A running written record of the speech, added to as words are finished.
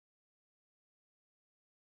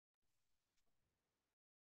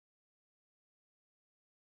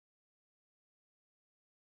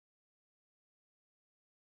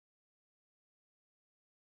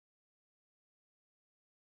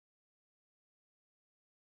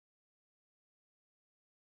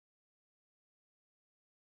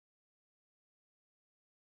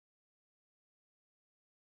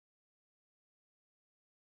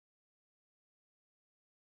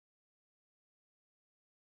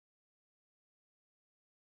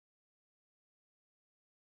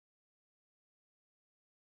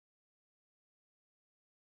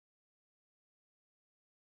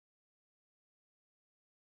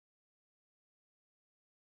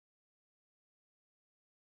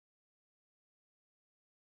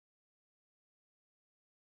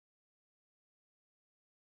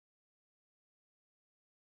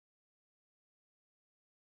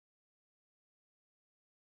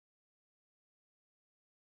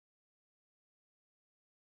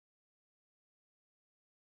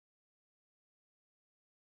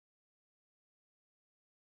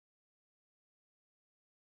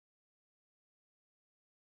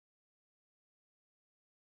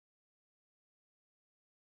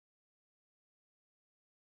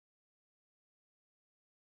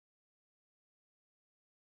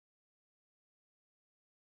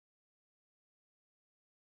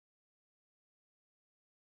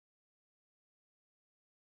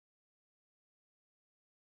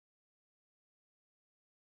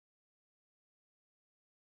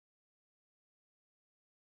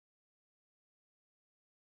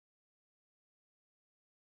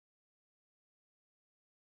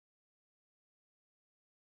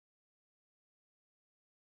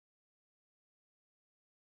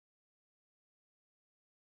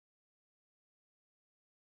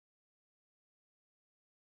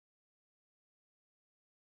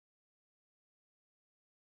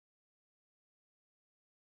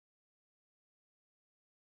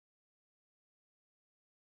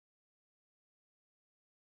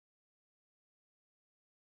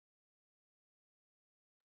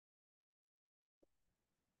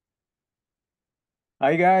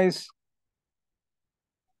Hi guys.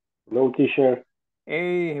 Hello, teacher.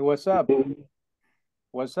 Hey, what's up?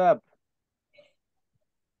 What's up?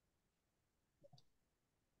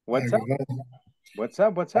 What's up? What's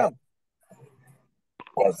up? What's up?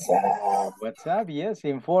 What's up? What's up? Yes,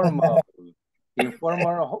 informal.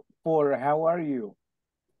 Informal for how are you?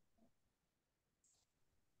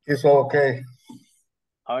 It's okay.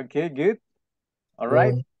 Okay, good. All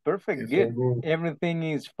right. Good. Perfect. It's so Good. good. Everything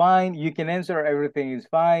is fine. You can answer everything is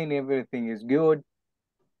fine, everything is good,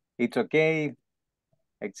 it's okay,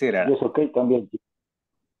 etc. Yes, okay, también.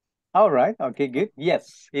 All right. Okay, good.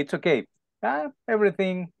 Yes, it's okay.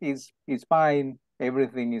 Everything is fine.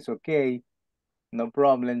 Everything is okay. No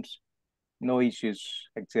problems, no issues,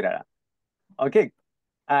 etc. Okay.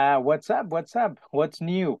 What's up? What's up? What's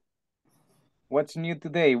new? What's new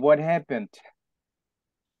today? What happened?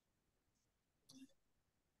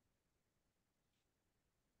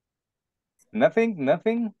 Nothing?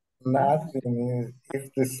 Nothing? Nothing.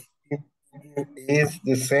 It is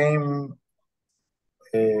the same.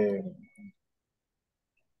 Uh,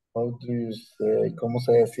 how do you say? ¿Cómo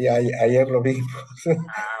se decía? Ayer lo vimos.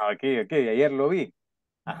 Ok, ok, ayer lo vi.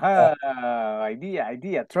 Ajá,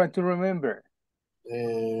 idea. Try to remember.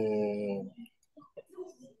 Eh,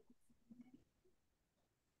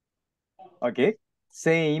 Okay,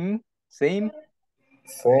 same. same.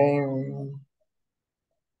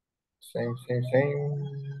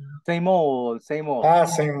 Same old. Same old.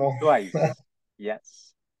 Twice.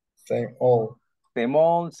 Yes. Same old. Same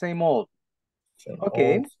old, same old. Same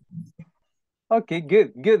Okay, old. okay,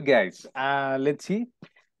 good, guys. Let's see.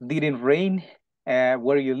 Did it rain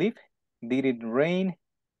where you live? Did it rain?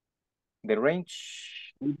 The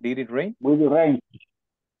range? Did it rain? With the rain,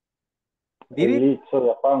 Did it?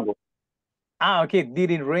 soy apango. Okay.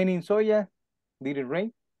 Did it rain in Soya? Did it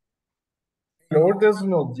rain? Lourdes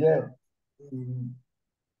not yet.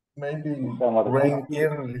 Maybe San Martín, rain Okay.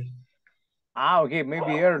 early. Okay.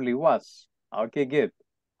 Maybe early was. Okay, good.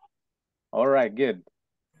 All right, good.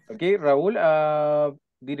 Okay, Raul,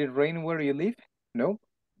 did it rain where you live? No?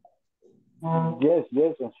 Yes,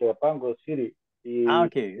 in Soyapango City. It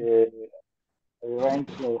Okay. rained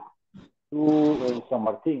to San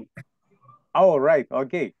Martín. All right,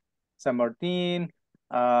 okay. San Martin,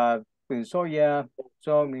 in Soya,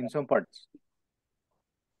 some in some parts.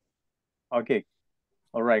 Okay.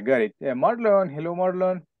 All right, got it. Marlon, hello,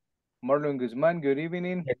 Marlon. Marlon Guzman, good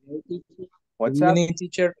evening. Hello, teacher. Good What's up? evening,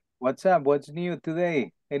 teacher. What's up? What's new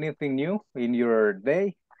today? Anything new in your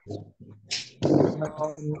day?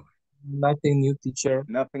 No, nothing new, teacher.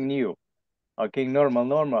 Nothing new. Okay,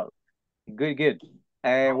 normal. Good.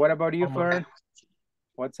 What about you, Fern?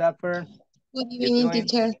 What's up, Fern? Good You evening, doing?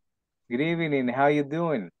 teacher. Good evening. How you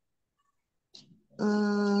doing?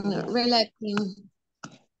 Relaxing.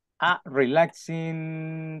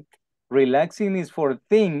 Relaxing. Relaxing is for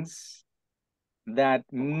things that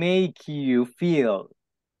make you feel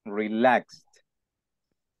relaxed.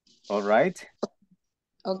 All right.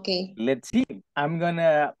 Okay. Let's see. I'm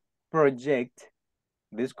gonna project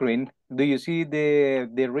the screen. Do you see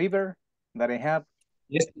the river that I have?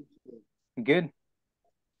 Yes. Good.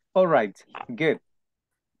 All right. Good.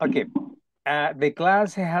 Okay. The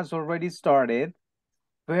class has already started.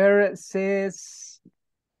 Fer says,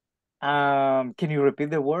 can you repeat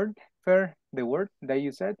the word, Fer? The word that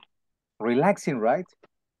you said? Relaxing, right?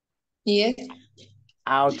 Yes.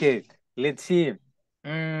 Okay. Let's see.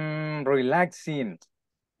 Relaxing.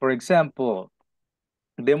 For example,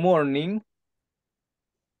 the morning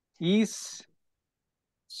is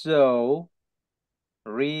so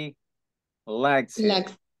relaxing.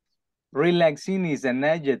 Relax. Relaxing is an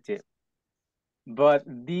adjective, but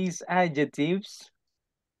these adjectives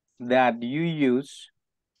that you use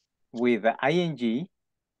with the ing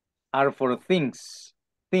are for things.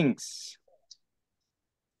 Things.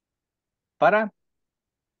 Para?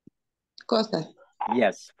 Cosas.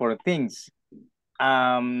 Yes, for things.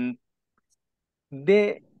 The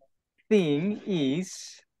thing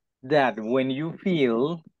is that when you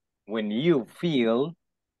feel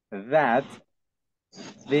that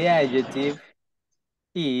the adjective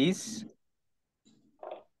is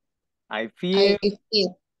I feel I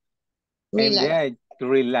feel and the relaxed.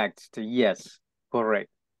 relaxed. Yes, correct.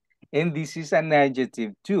 And this is an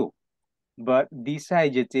adjective too, but this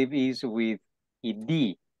adjective is with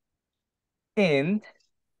ed, and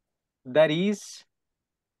that is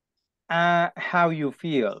how you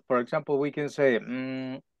feel. For example, we can say,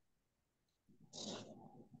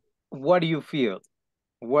 what do you feel?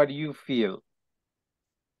 What do you feel?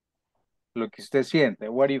 Lo que usted siente.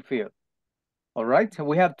 What do you feel? All right.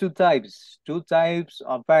 We have two types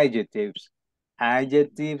of adjectives.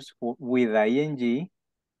 adjectives with ing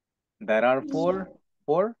that are for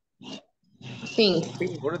Thing.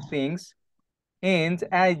 things, and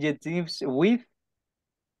adjectives with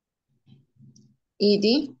Ed.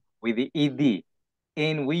 the ed,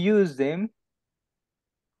 and we use them.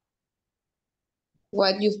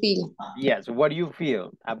 What you feel. Yes, what do you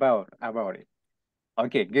feel about it?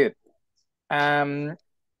 Okay, good.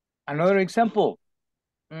 Another example.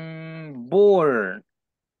 Bored.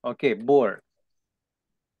 Okay, bored.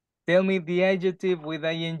 Tell me the adjective with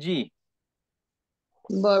ing.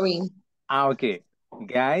 Boring. Okay,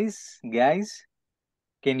 guys,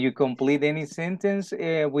 can you complete any sentence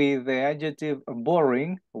with the adjective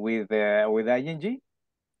boring with ing?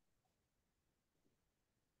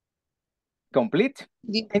 Complete?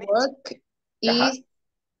 The work is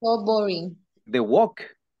so boring. The walk.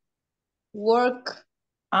 Work.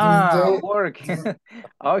 Work.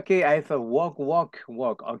 Okay, I thought walk.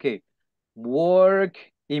 Okay, work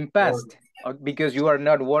in past because you are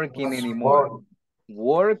not working anymore.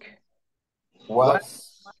 Work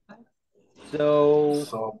was so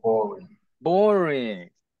boring.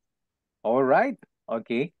 All right.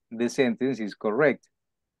 Okay, the sentence is correct.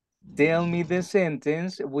 Tell me the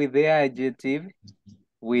sentence with the adjective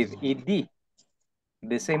with ed,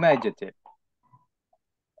 the same adjective.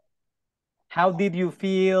 How did you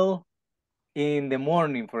feel in the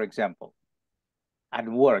morning, for example, at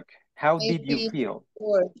work? How did you feel?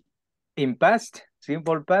 Work. In past,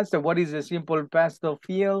 simple past. What is the simple past of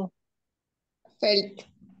feel? Felt.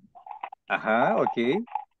 Okay.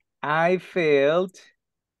 I felt.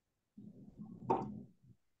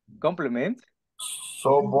 Complement.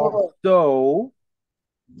 So bored. So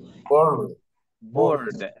Bored.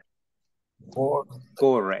 bored.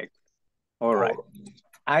 Correct. All right.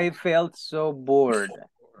 I felt so bored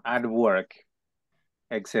at work,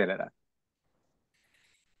 etc.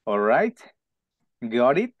 All right.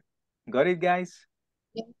 Got it? Got it, guys?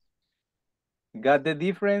 Yes. Got the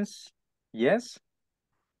difference? Yes?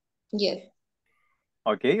 Yes.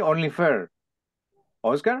 Okay, only fair.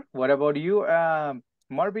 Oscar, what about you?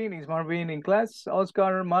 Marvin, is Marvin in class?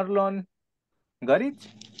 Oscar, Marlon, got it?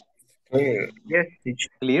 Clear. Yes, teacher.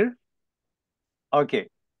 Clear? Okay.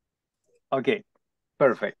 Okay,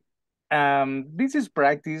 perfect. This is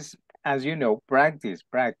practice, as you know, practice.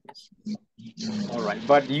 All right,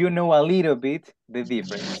 but you know a little bit the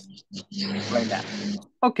difference right now.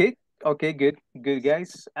 Okay, good,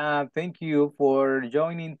 guys. Thank you for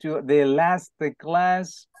joining to the last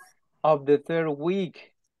class of the third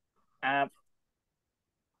week.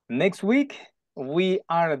 Next week we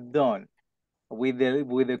are done with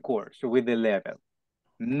the course, with the level.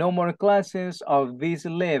 No more classes of this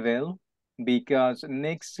level because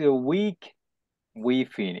next week we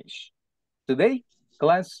finish. Today,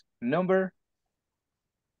 class number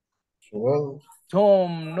 12.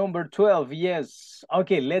 Tom number 12, yes.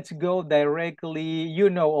 Okay, let's go directly. You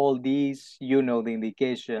know all these, you know the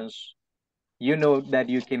indications, you know that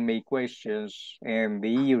you can make questions and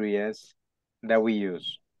the areas that we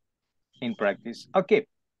use in practice. Okay,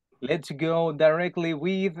 let's go directly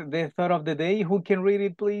with the thought of the day. Who can read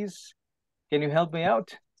it, please? Can you help me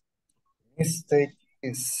out? Mistake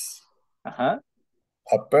is Uh-huh.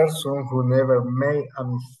 a person who never made a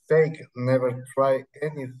mistake, never tried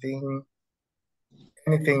anything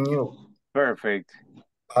new. Perfect.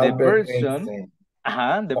 Albert Einstein.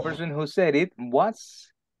 The person who said it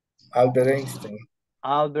was Albert Einstein.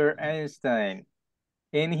 Albert Einstein.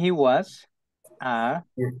 And he was a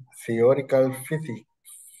theoretical physicist.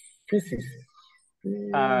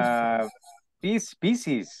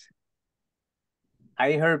 Pieces.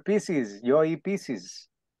 I heard pieces. Joy pieces.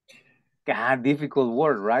 God, difficult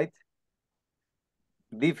word, right?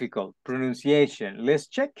 Difficult pronunciation. Let's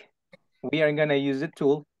check. We are gonna use the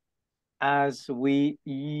tool as we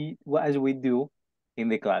do in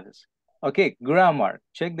the classes. Okay, grammar.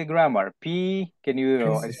 Check the grammar. P. Can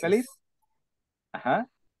you spell it?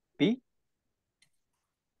 P.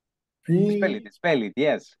 Spell it.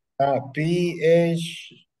 Yes.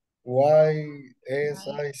 Physicist.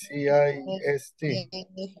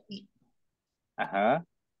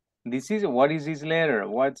 This is, what is this letter?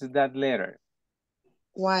 What's that letter?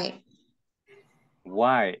 Y.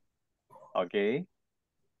 Y. Okay.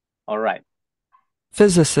 All right.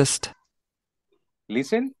 Physicist.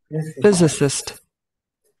 Listen. Physicist.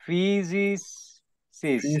 Physicist.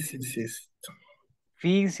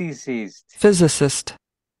 Physicist.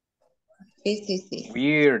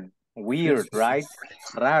 Weird, right?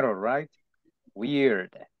 Raro, right?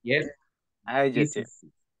 Weird. Yes. Adjective.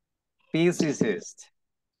 Physicist.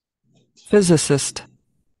 Physicist.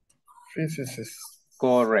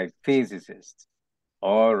 Correct. Physicist.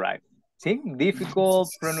 All right. See, difficult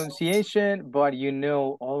pronunciation, but you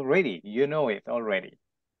know already. You know it already.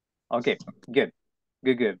 Okay, good,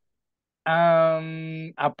 good, good.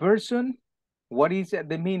 A person. What is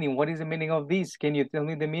the meaning? What is the meaning of this? Can you tell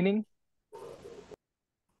me the meaning?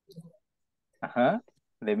 The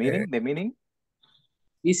meaning, the meaning.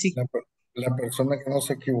 Easy. La persona que no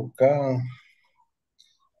se ha equivocado.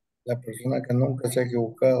 La persona que nunca se ha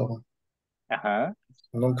equivocado.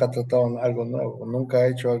 Nunca ha tratado algo nuevo. Nunca ha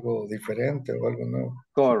hecho algo diferente o algo nuevo.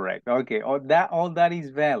 Correct. Okay. All that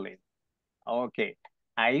is valid. Okay.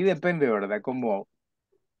 Ahí depende, ¿verdad? Cómo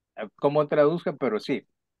traduzca, pero sí,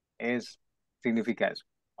 significa eso.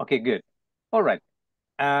 Okay, good. All right.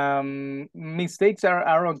 Mistakes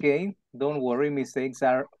are okay. Don't worry, mistakes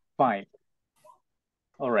are fine.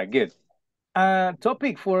 All right, good.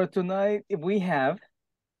 Topic for tonight, we have,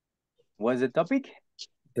 what's the topic?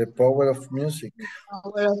 The power of music.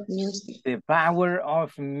 Power of music. The power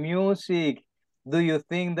of music. Do you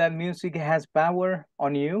think that music has power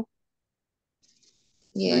on you?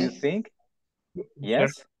 Yes. Do you think?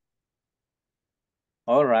 Yes? Sure.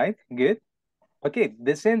 All right, good. Okay,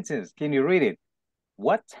 the sentence, can you read it?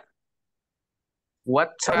 What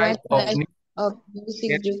type of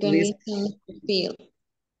music you can listen to feel?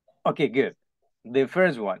 Okay, good. The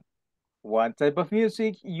first one. What type of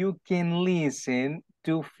music you can listen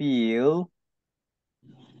to feel?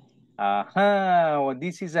 Well,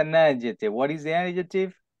 this is an adjective. What is the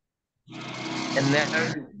adjective?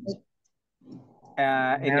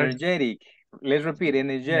 Energetic. Let's repeat,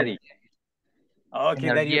 energetic.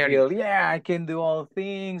 Okay, then you feel, yeah, I can do all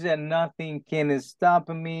things and nothing can stop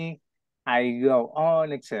me. I go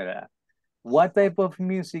on, etc. What type of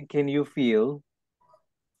music can you feel?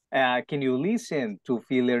 Can you listen to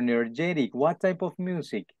feel energetic? What type of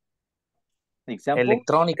music? Example?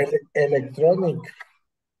 Electronic. Electronic.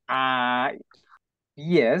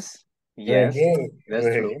 Yes, Reggae. that's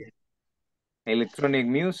true. Electronic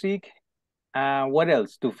music. What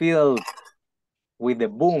else? To feel with the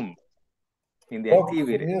boom in the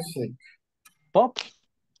activity. Music. Pop?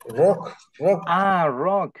 Rock.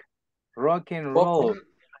 Rock and roll.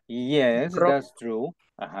 Yes, that's true.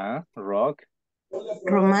 Rock.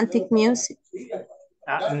 Romantic music.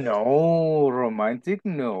 No, romantic,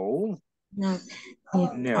 no.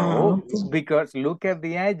 No, because look at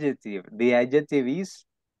the adjective. The adjective is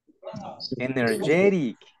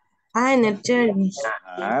energetic. Energetic.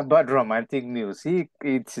 But romantic music,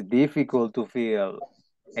 it's difficult to feel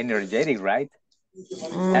energetic, right?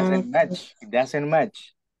 Doesn't match. It doesn't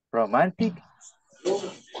match. Romantic,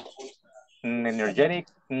 energetic,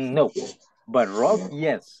 no. But rock,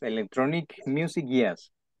 yes. Electronic music, yes.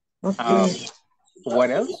 What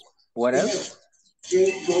else? What else?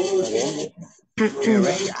 Merengue.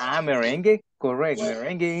 Merengue. Correct.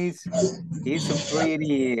 Merengue is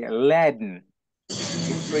pretty Latin.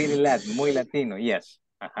 It's pretty Latin, muy Latino. Yes.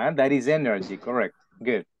 That is energy. Correct.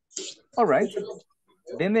 Good. All right.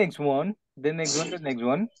 The next one is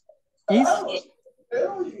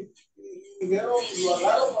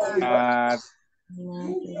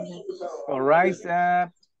all right.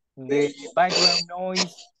 The background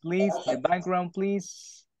noise, please. The background,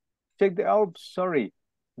 please. Check the, oh, sorry.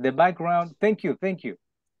 The background. Thank you. Thank you,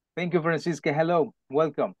 Francisca. Hello.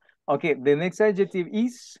 Welcome. Okay. The next adjective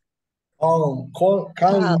is calm. Calm.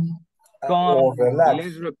 Or relax.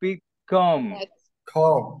 Let's repeat. Calm.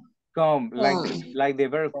 Calm. Like the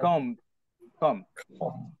verb calm.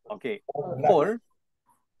 Okay. Or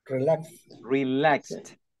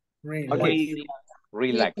relaxed. Okay.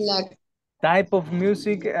 Relax. Type of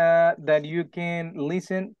music that you can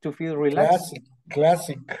listen to feel relaxed.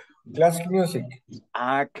 Classic music.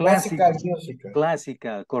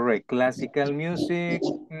 Classical, correct. Classical music.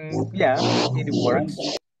 Yeah, it works.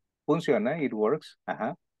 Funciona, it works.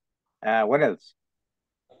 What else?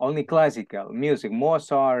 Only classical music.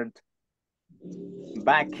 Mozart,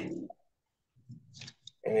 Bach.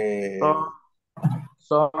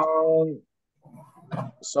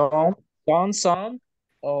 Song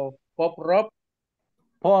of pop rock.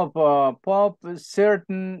 Pop,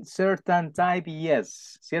 certain type,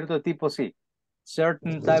 yes. Cierto tipo, sí.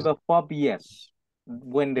 Certain type of pop, yes.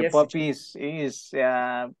 When the pop is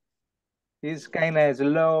kind of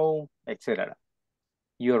slow, etc.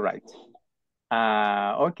 You're right.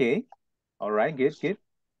 Okay. All right, good.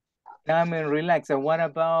 Come and relax. And what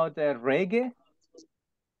about reggae?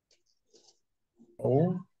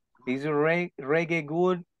 Is reggae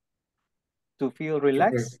good to feel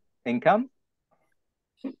relaxed and calm?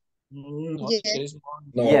 Yes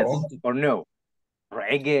or no?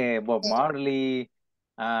 Reggae, Bob Marley,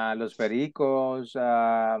 Los Pericos,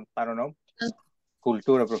 I don't know,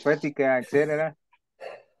 cultura profética, etc.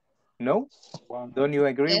 No? Don't you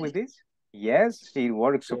agree with this? Yes, it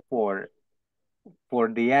works for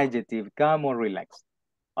the adjective calm or relaxed.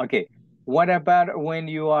 Okay, what about when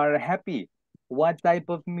you are happy? What type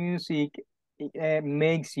of music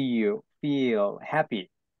makes you feel happy?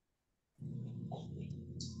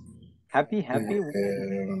 Happy?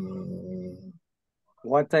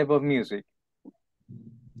 What type of music?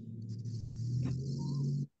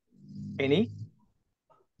 Any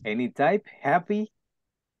type? Happy?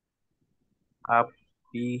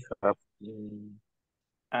 Happy, happy.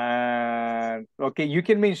 Okay, you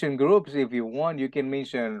can mention groups if you want. You can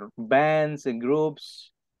mention bands and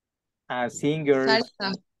groups, singers.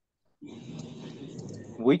 Salsa.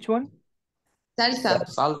 Which one? Salsa.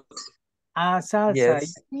 Salt. Salsa.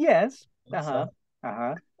 Yes. Yes. Salsa.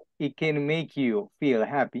 It can make you feel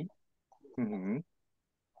happy.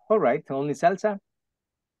 All right, only salsa.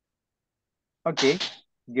 Okay,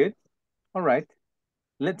 good. All right.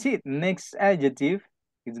 Let's see. Next adjective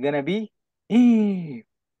is gonna be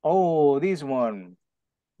oh, this one.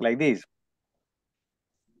 Like this.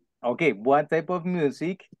 Okay, what type of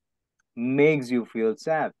music makes you feel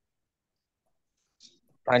sad?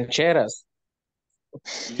 Rancheras.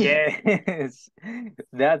 Yes,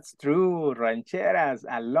 that's true. Rancheras,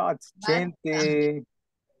 a lot. Chente.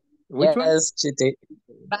 Which one? Yes, chite.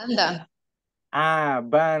 Banda.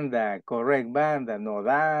 Banda. Correct, banda.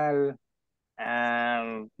 Nodal.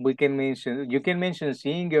 You can mention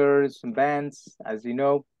singers, bands, as you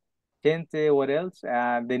know. Gente, what else?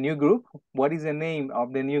 The new group. What is the name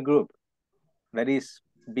of the new group that is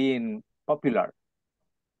being popular?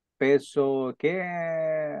 Peso, ¿qué?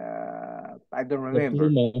 I don't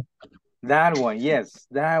remember. That one, yes,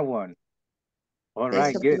 that one. All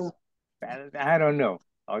right, good. I don't know.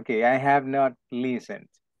 Okay, I have not listened.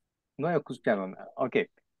 No he escuchado nada. Okay,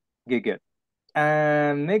 good.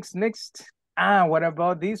 Next. What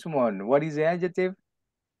about this one? What is the adjective?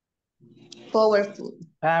 Powerful.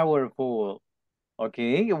 Powerful.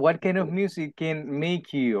 Okay, what kind of music can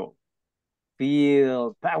make you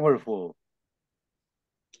feel powerful?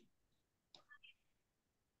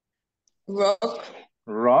 Rock.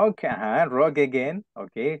 Rock, rock again.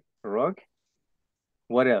 Okay, rock.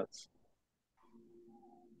 What else?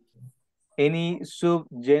 Any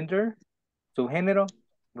subgender, subgénero,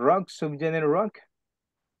 rock, subgénero rock?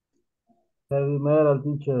 Heavy metal,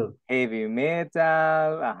 teacher. Heavy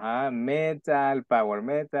metal, metal, power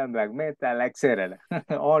metal, black metal, etc.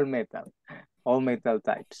 All metal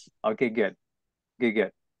types. Okay, good.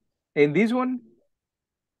 And this one,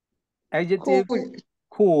 adjective,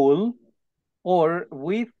 cool, or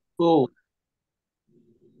with a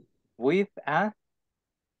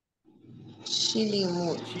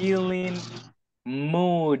chilling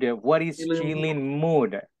mood. What is chilling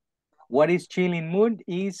mood? What is chilling mood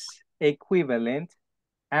is equivalent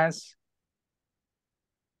as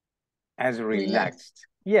relaxed.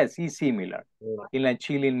 Yes, it's similar in a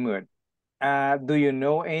chilling mood. Do you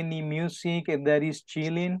know any music that is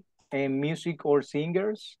chilling, music or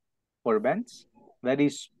singers or bands that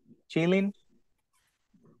is chilling?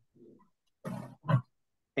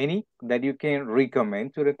 Any that you can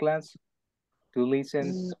recommend to the class to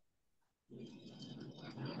listen?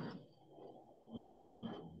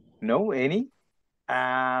 No, any?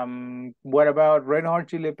 What about Red Hot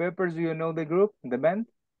Chili Peppers? Do you know the group, the band?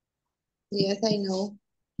 Yes, I know.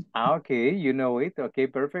 Okay, you know it. Okay,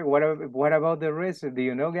 perfect. What about the rest? Do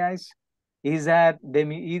you know, guys? Is that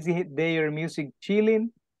is their music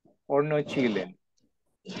chilling or not chilling?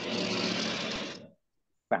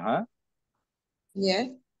 Yeah.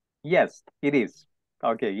 Yes, it is.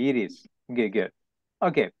 Okay, it is. Good.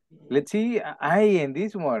 Okay, let's see. In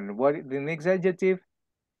this one, what the next adjective?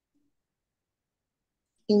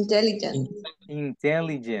 Intelligent.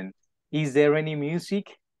 Intelligent. Is there any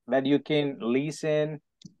music that you can listen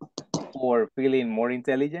for feeling more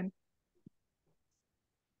intelligent?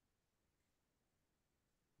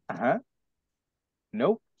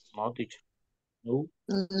 Nope. No, teacher. No.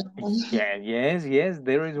 Yeah, yes.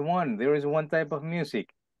 There is one. There is one type of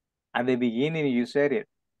music. At the beginning, you said it.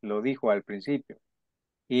 Lo dijo al principio.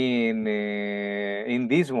 In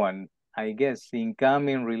this one, I guess, in calm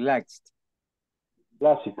and relaxed.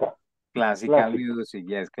 Classical music,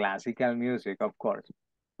 yes, classical music, of course.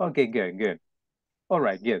 Okay, good. All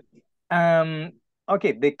right, good.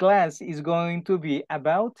 Okay, the class is going to be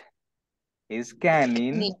about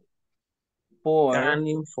scanning for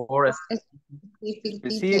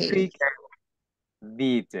specific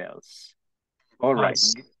details. All right.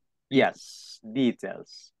 Yes,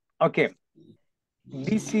 details. Okay.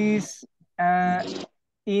 This is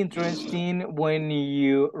interesting when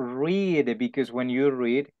you read, because when you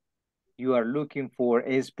read, you are looking for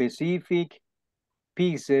a specific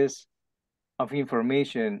pieces of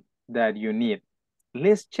information that you need.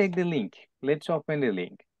 Let's check the link. Let's open the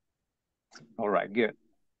link. All right, good.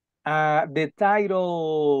 The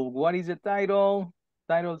title, what is the title?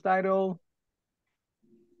 Title.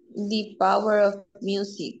 The power of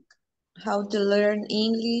music. How to learn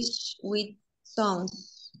English with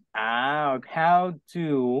songs. How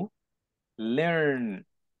to learn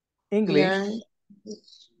English Learn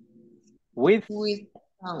with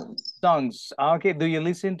songs. songs. Okay, do you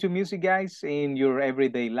listen to music, guys, in your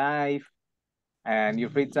everyday life and your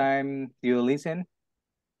free time? Do you listen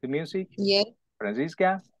to music? Yes.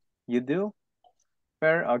 Francisca, you do?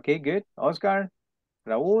 Fair, okay, good. Oscar,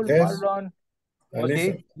 Raul, Yes, Marlon, I okay.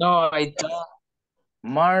 listen. No, I don't.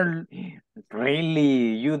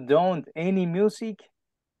 Really, you don't? Any music?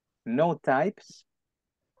 No types?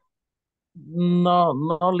 No,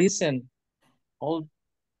 listen.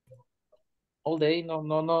 All day,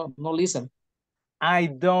 no, listen. I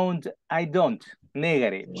don't,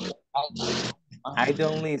 negative. I Uh,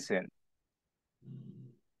 don't listen.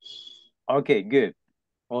 Okay, good.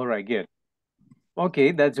 All right, good.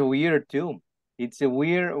 Okay, that's weird too. It's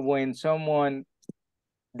weird when someone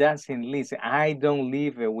doesn't listen. I don't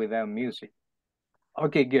live without music.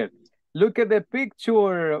 Okay, good. Look at the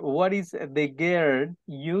picture. What is the girl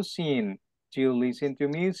using to listen to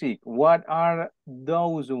music? What are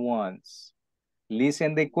those ones?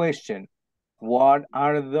 Listen the question. What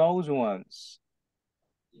are those ones?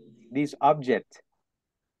 This object.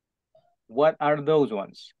 What are those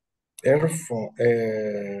ones? Earphone,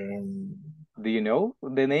 Do you know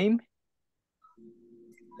the name?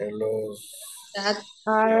 los, That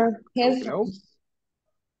are No, no. headphones.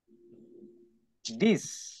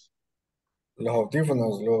 This. los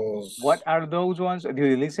audífonos, What are those ones? Do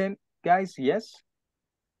you listen, guys? Yes?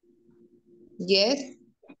 Yes.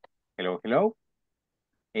 Hello?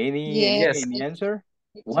 Yes. Any answer?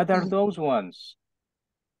 What are those ones?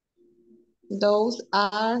 Those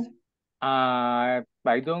are I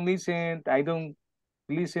don't listen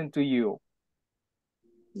to you.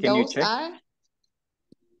 Can you those check? are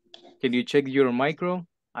Can you check your micro?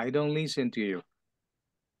 I don't listen to you.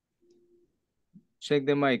 Check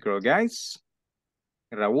the micro, guys.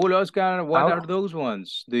 Raul, Oscar, what are those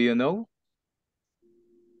ones? Do you know?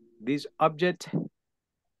 This object?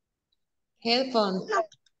 headphones.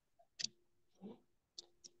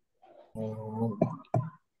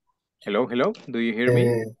 Hello? Do you hear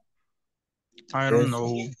me? I don't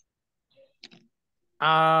know.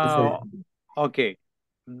 Okay.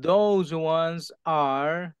 Those ones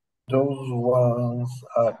are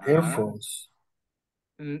earphones.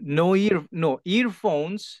 no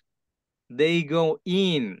earphones. They go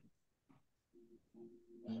in.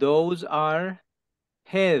 Those are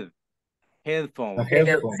headphones.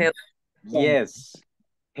 Headphones. Yes.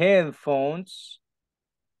 Headphones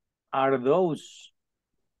are those.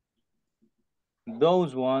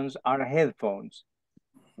 Those ones are headphones.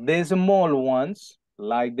 The small ones,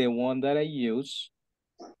 like the one that I use,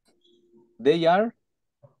 they are?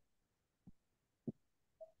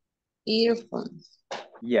 Earphones.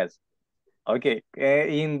 Yes. Okay.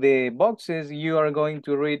 In the boxes, you are going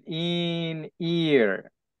to read in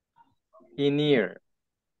ear. In ear.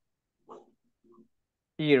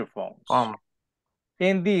 Earphones.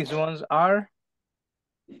 And these ones are?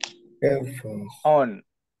 Headphones. On.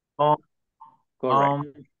 Correct.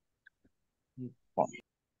 Um,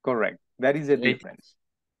 Correct. That is the difference.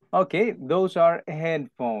 Okay, those are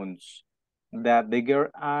headphones that the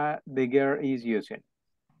girl is using.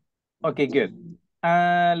 Okay, good.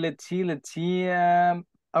 Let's see.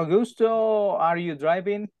 Augusto, are you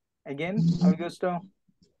driving again? Augusto,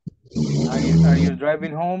 are you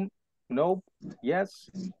driving home? Nope. Yes.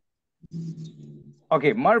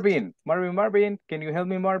 Okay, Marvin, can you help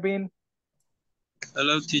me, Marvin?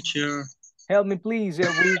 Hello, teacher. Help me, please,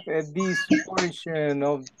 with this portion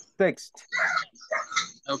of text.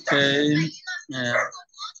 Okay. Uh,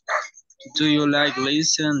 do you like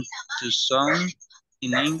listen to song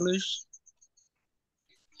in English?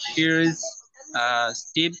 Here is a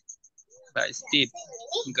step-by-step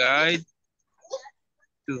guide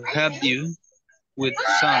to help you with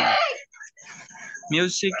song.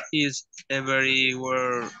 Music is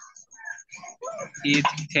everywhere. It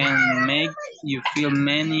can make you feel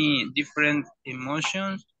many different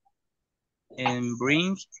emotions and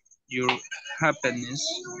bring your happiness,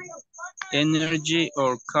 energy,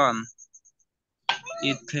 or calm.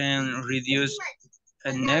 It can reduce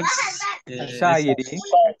Anxiety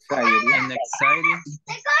anxiety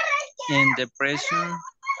and depression.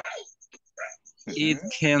 It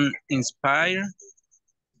can inspire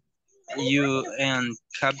you and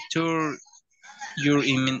capture your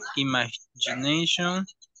imagination.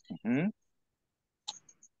 Mm-hmm.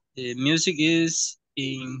 The music is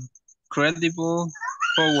incredible,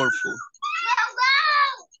 powerful.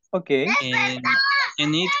 Okay.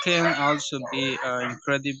 And it can also be an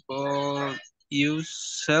incredible,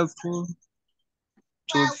 useful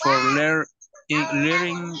tool for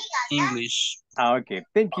learning English. Okay.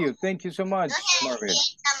 Thank you. Thank you so much, Marvin.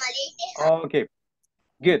 Okay.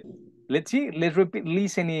 Good. Let's see. Let's repeat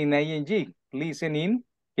listening ing. Listening.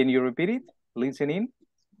 Can you repeat it? Listening.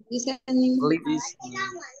 Listening.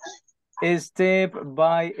 Step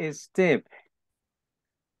by step.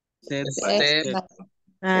 Step by Step step.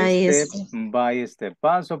 Step by step.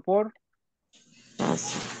 Paso por.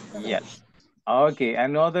 Yes. Okay,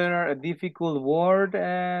 another difficult word.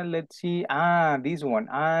 Let's see. This one.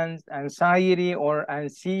 Anxiety or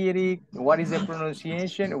anxiety. What is the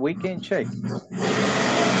pronunciation? We can check.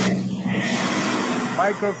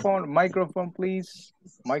 Microphone, please.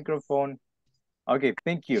 Microphone. Okay,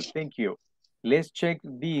 thank you. Thank you. Let's check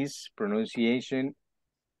this pronunciation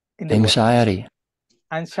in the word. Anxiety.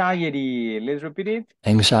 Anxiety. Let's repeat it.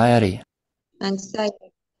 Anxiety.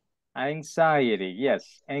 Anxiety. Anxiety.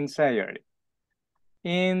 Yes, anxiety.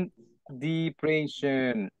 In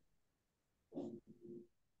depression.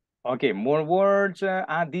 Okay, more words.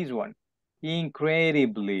 This one.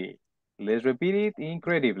 Incredibly. Let's repeat it.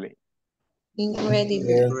 Incredibly.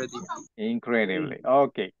 Incredible. Incredibly.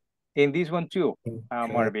 Okay. In this one too,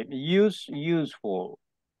 Marvin. Useful.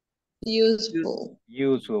 Useful.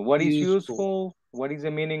 Useful. What is useful? What is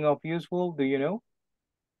the meaning of useful? Do you know?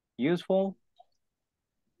 Useful?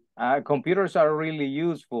 Computers are really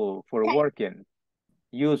useful for working.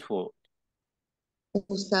 Useful.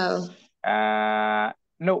 Usado.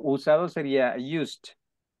 No, usado sería used.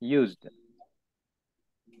 Used.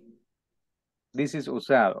 This is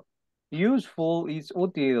usado. Useful is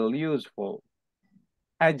útil, useful.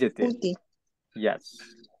 Adjective. Útil. Yes.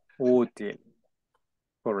 Útil.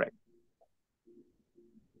 Correct.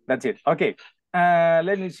 That's it. Okay.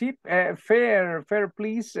 Let me see. Fair,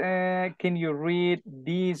 please. Can you read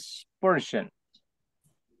this portion?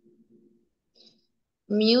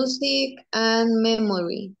 Music and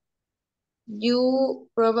memory. You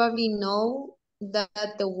probably know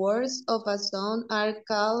that the words of a song are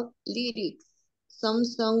called lyrics. Some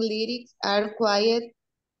song lyrics are quiet,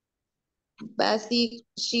 basic,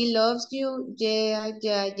 she loves you, yeah,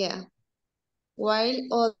 yeah, yeah. While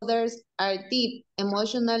others are deep,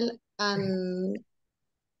 emotional, and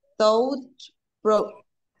thought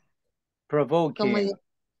Provoking.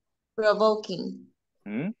 provoking.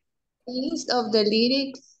 Hmm? List of the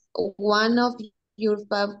lyrics, one of your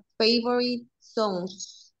favorite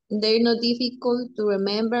songs. They're not difficult to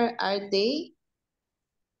remember, are they?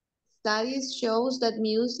 Studies shows that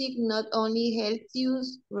music not only helps you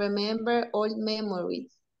remember old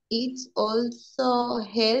memories, it also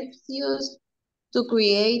helps you to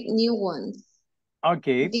create new ones.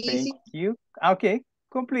 Okay, thank you. Okay,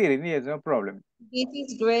 completed. Yes, no problem. This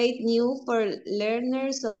is great news for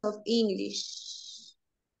learners of English.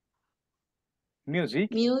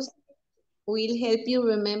 Music. Music will help you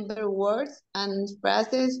remember words and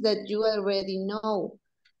phrases that you already know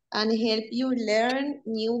and help you learn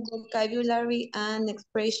new vocabulary and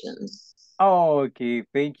expressions. Okay,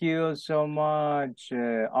 thank you so much.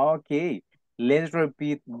 Okay, let's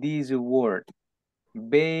repeat this word.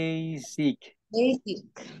 Basic. Basic.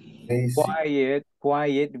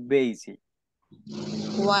 Quiet, basic.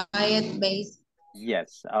 Quiet, basic.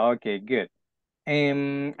 Yes, okay, good.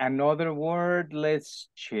 Another word, let's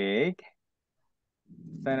check.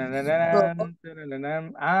 The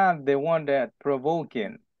one that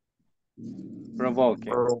provoking.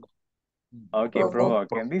 Provoking. Okay,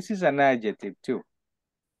 provoking. This is an adjective too.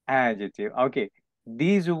 Adjective. Okay.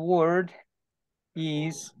 This word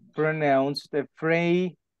is pronounced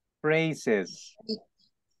phrases.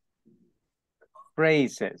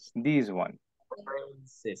 Phrases. This one.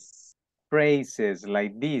 Phrases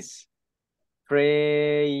like this.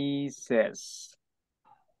 Phrases.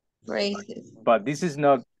 Phrases. But this is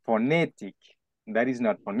not phonetic. That is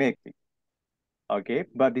not phonetic. Okay,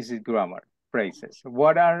 but this is grammar. Phrases.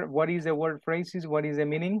 What is the word phrases? What is the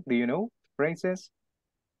meaning? Do you know? Phrases?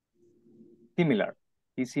 Similar.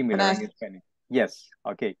 It's similar in Spanish. Yes.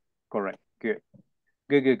 Okay. Correct. Good.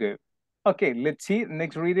 Good. Okay, let's see.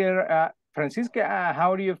 Next reader, Francisca,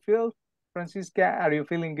 how do you feel? Francisca, are you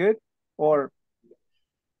feeling good? Or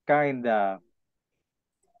kinda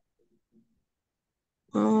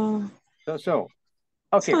so?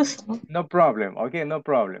 Okay, no problem. Okay, no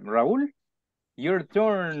problem. Raul, your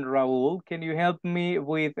turn, Raul. Can you help me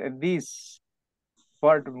with this?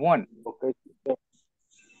 Part 1. Okay.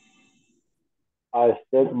 A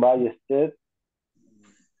step by step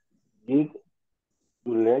guide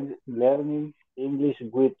to learning English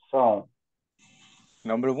with song.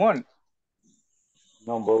 Number 1.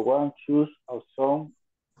 Number 1, choose a song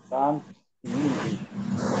and in English.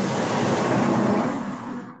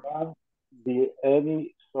 Can be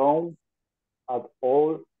any song at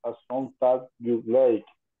all, a song that you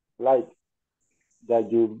like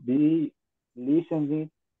that you be listening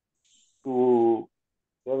to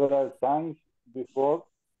several times before.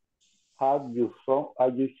 Have you found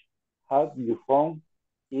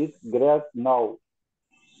it great now?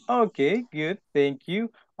 Okay, good. Thank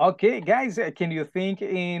you. Okay, guys, can you think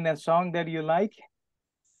in a song that you like?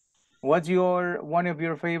 What's one of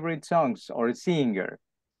your favorite songs or singer?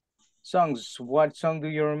 Songs, what song do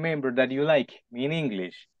you remember that you like in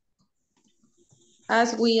English?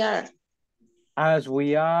 As we are. As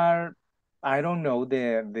we are, I don't know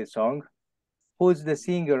the song. Who's the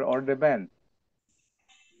singer or the band?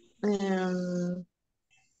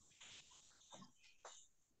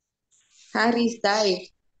 Harry Styles.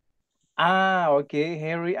 Ah, okay,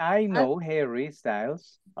 Harry. I know Harry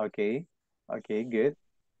Styles. Okay, okay, good.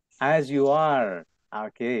 As you are.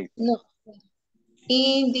 Okay. No.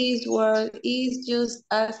 In this world is just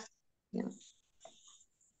us. Yeah.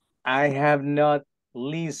 I have not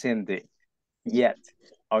listened it yet.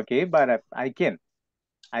 Okay, but I can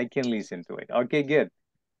listen to it. Okay, good.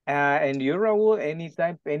 And you, Raul,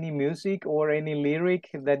 any music or any lyric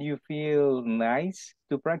that you feel nice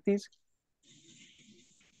to practice?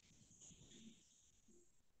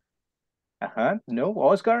 No,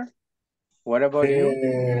 Oscar. What about you?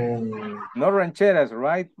 No rancheras,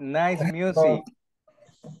 right? Nice music.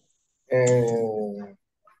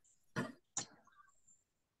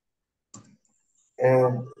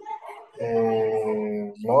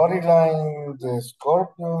 Glory Line, the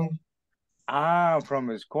Scorpion. Ah,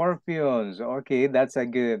 from Scorpions. Okay, that's a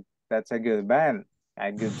good band,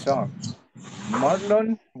 a good song.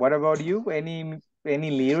 Marlon, what about you? Any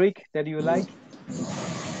lyric that you like?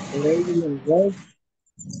 Lady in red.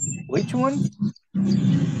 Which one?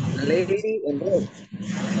 Lady in red.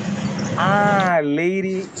 Ah,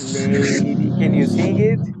 lady. Can you sing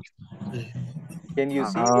it? Can you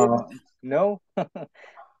sing it? Uh, No, not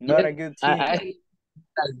yes, a good singer.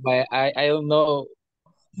 I don't know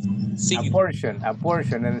singing.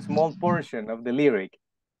 A small portion of the lyric.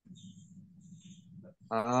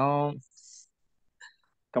 Um,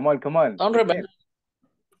 Come on, don't you remember. can.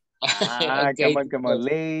 Ah, Okay, come on,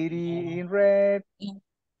 lady in red.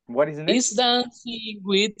 What is is next? dancing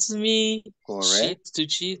with me, cheek Correct. to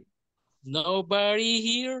cheek. Nobody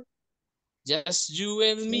here, just you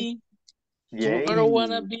and me. Where I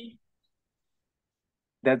wanna Yay. be.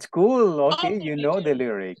 That's cool. Oh, Okay, you know the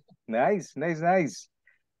lyric. Nice, nice, nice.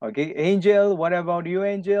 Okay, Angel, what about you,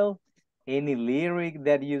 Angel? Any lyric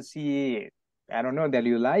that you see, I don't know, that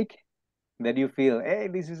you like, that you feel, hey,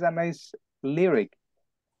 this is a nice lyric.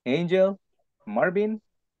 Angel, Marvin,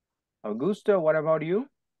 Augusto, what about you?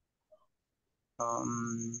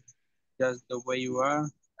 Just the way you are.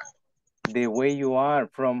 The way you are,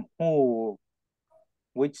 from who?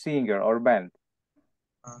 Which singer or band?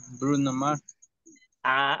 Bruno Mars.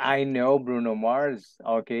 I know Bruno Mars.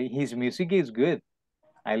 Okay, his music is good.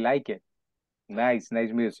 I like it. Nice,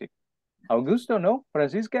 nice music. Augusto, no?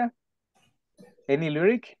 Francisca, any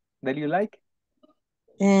lyric that you like?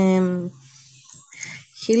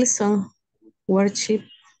 Hillsong worship.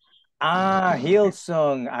 Ah,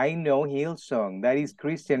 Hillsong. I know Hillsong. That is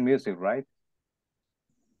Christian music, right?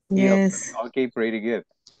 Hillsong. Yes. Okay, pretty good.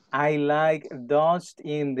 I like Dust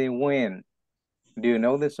in the Wind. Do you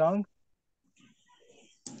know the song?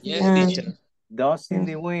 yes, teacher. Dust in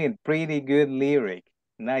the Wind. Pretty good lyric.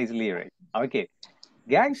 Nice lyric. Okay.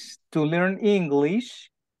 Guys, to learn English,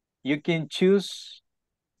 you can choose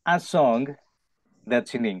a song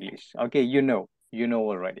that's in English. Okay, you know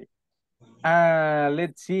already.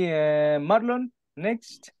 Let's see, Marlon,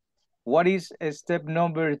 next. What is step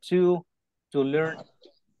number 2 to learn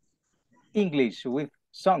English with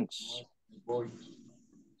songs?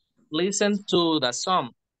 Listen to the song.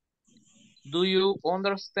 Do you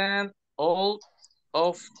understand all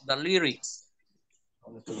of the lyrics?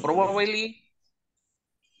 Probably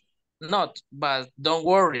not, but don't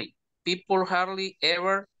worry. People hardly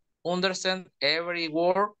ever understand every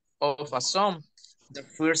word of a song the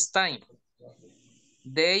first time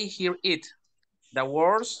they hear it. The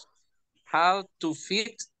words have to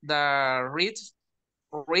fit the rhythm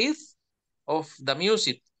of the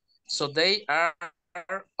music, so they are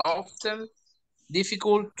often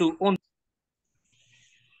difficult to understand.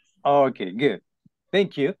 Okay, good.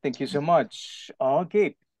 Thank you. Thank you so much.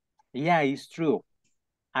 Okay. Yeah, it's true.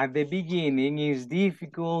 At the beginning, it's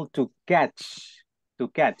difficult to catch. To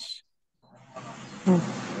catch.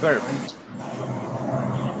 Verb.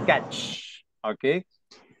 Catch. Okay.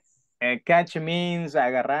 And catch means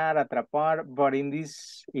agarrar, atrapar, but in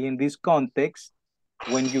this context,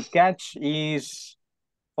 when you catch is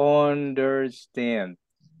understand.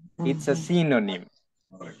 It's a synonym.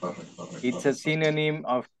 It's a synonym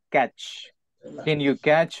of catch. Can you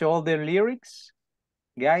catch all the lyrics,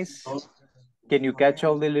 guys? Can you catch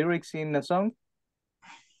all the lyrics in a song?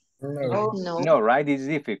 No. No. No, right? It's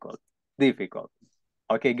difficult. Difficult.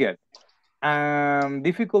 Okay, good.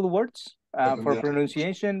 Difficult words for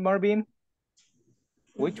pronunciation, Marvin.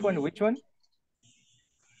 Which one? Which one?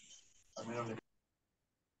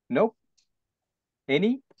 Nope.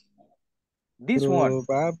 Any? This one.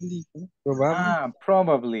 Probably. Probably.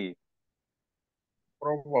 Probably.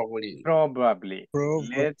 Probably. Probably.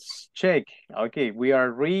 Probably. Let's check. Okay, we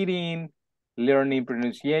are reading, learning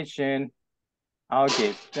pronunciation.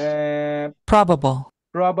 Okay. Probable.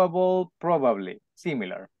 Probable, probably.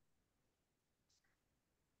 Similar.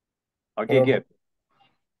 Okay, good.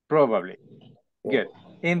 Probably. Good.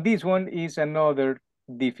 And this one is another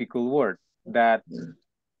difficult word that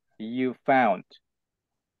you found.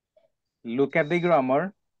 Look at the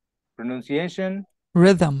grammar, pronunciation.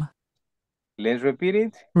 Rhythm. Let's repeat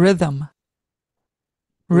it. Rhythm.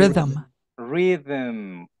 Rhythm.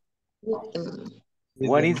 Rhythm.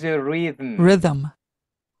 What is a rhythm? Rhythm.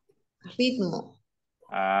 Ritmo.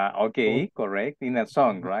 Okay, correct. In a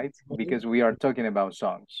song, right? Because we are talking about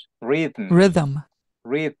songs. Rhythm. Rhythm.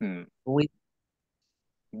 Rhythm. With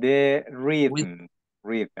The rhythm.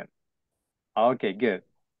 Rhythm. Okay, good.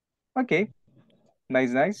 Okay.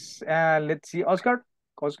 Nice, nice. Let's see. Oscar.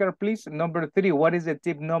 Oscar, please. Number 3. What is the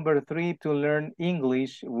tip number 3 to learn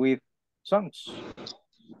English with songs?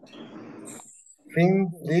 Find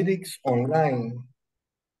lyrics online.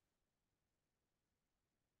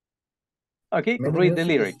 Okay, Many read the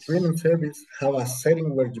music lyrics. streaming services have a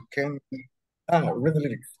setting where you can read the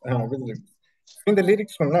lyrics. Read the lyrics. Find the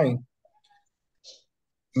lyrics online.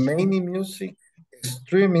 Many music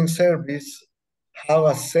streaming services have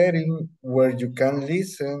a setting where you can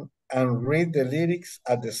listen and read the lyrics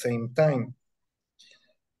at the same time.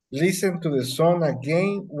 Listen to the song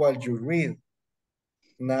again while you read.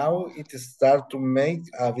 Now it starts to make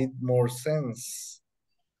a bit more sense.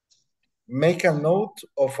 Make a note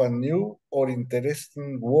of a new or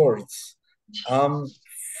interesting words and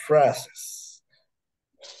phrases.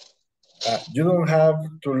 You don't have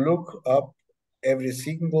to look up every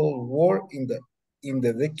single word in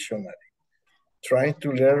the dictionary. Try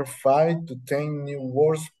to learn 5 to 10 new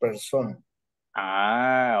words per song.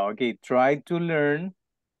 Okay. Try to learn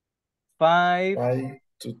 5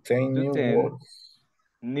 to 10 to new 10 words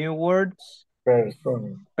new words per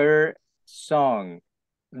song. per song.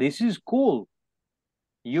 This is cool.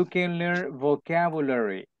 You can learn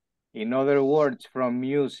vocabulary, in other words, from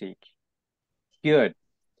music. Good.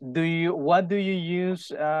 What do you use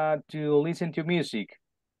to listen to music?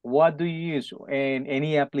 What do you use in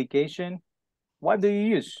any application? What do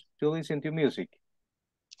you use to listen to music?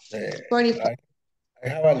 Spotify. I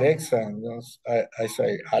have Alexa, and I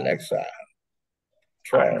say, Alexa,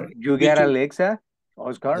 try. You get Alexa,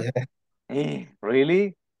 Oscar? Yeah.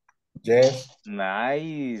 Really? Yes.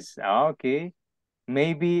 Nice. Okay.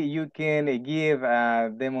 Maybe you can give a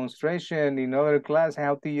demonstration in other class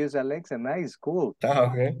how to use Alexa. Nice, cool.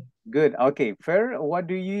 Okay. Good. Okay, Fer, what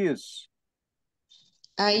do you use?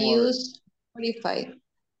 I use Spotify.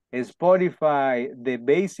 Spotify, the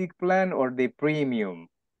basic plan or the premium?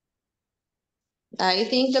 I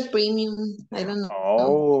think the premium, I don't know.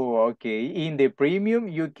 Oh, okay. In the premium,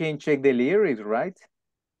 you can check the lyrics, right?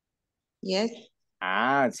 Yes.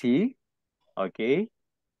 See? Okay.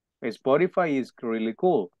 Spotify is really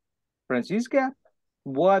cool. Francisca,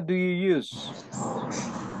 what do you use?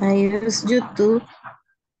 I use YouTube.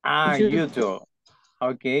 YouTube.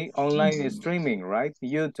 Okay, online streaming, right?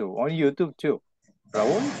 YouTube, on YouTube too.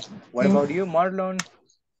 Raul, what about you? Marlon,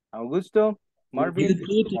 Augusto, Marvin,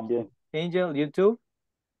 También. Angel, YouTube?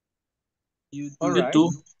 All right,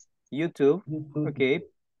 YouTube. YouTube. Okay,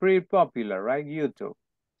 pretty popular, right? YouTube.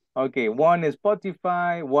 Okay, one is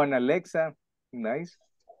Spotify, one Alexa, nice.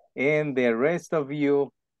 And the rest of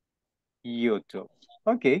you, YouTube.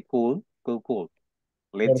 Okay, cool, cool, cool.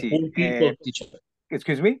 Let's For see. poor people, teacher.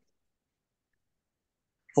 Excuse me?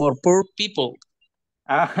 For poor people.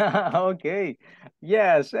 Okay.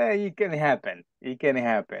 Yes, it can happen. It can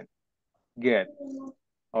happen. Good.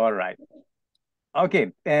 All right.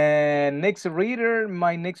 Okay, and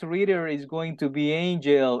my next reader is going to be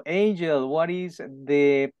Angel. Angel, what is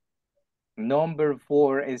the number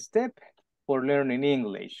 4 step for learning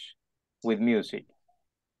English with music?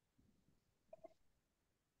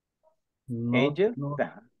 Angel,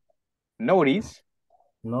 notice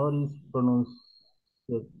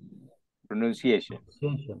pronunciation.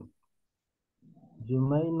 You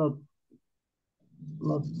may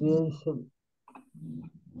notice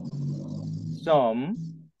Some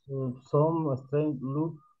strange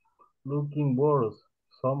looking words.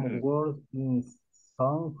 Some words in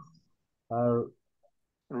songs are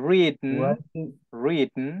written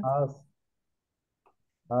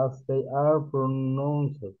as they are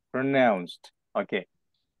pronounced. Okay.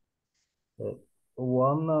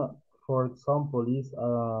 One, for example, is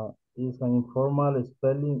an informal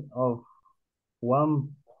spelling of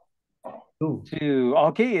 1, 2.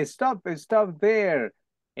 Okay, stop there.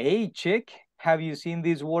 Hey, check. Have you seen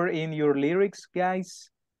this word in your lyrics,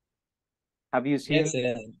 guys? Have you seen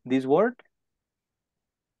this word?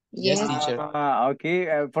 Yes, teacher.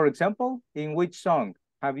 Okay. For example, in which song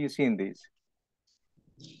have you seen this?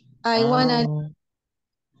 I wanna.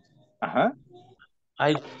 I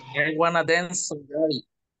wanna dance somebody.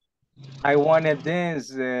 I wanna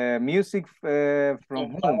dance. Music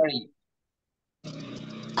from whom?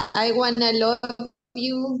 I wanna love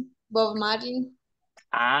you, Bob Marley.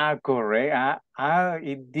 Correct.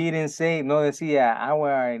 It didn't say, no decía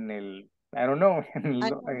agua en el, I don't know, en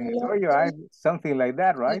el hoyo, something like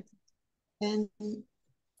that, right?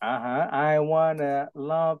 I wanna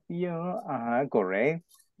love you. Correct.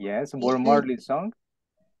 Yes, Bob Marley song.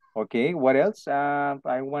 Okay, what else? I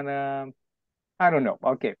don't know.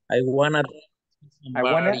 Okay. I wanna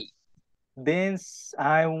dance.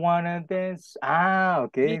 I wanna dance.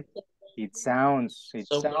 Okay. It sounds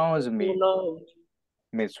me.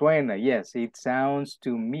 Me suena, yes. It sounds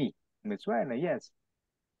to me. Me suena, yes.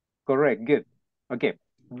 Correct, good. Okay.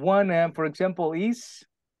 One, for example, is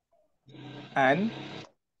an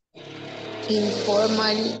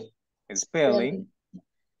informal spelling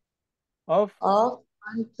of 1,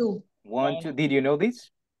 2. 1, 2. Did you know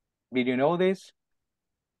this? Did you know this?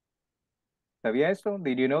 ¿Sabía esto?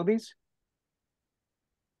 Did you know this?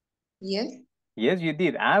 Yes. Yes, you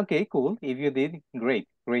did. Okay, cool. If you did, great.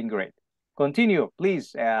 Continue,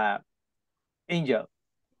 please, Angel.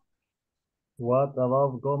 What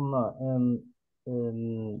about gonna and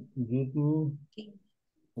give me?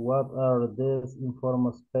 What are these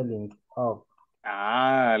informal spellings of?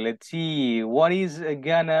 Let's see. What is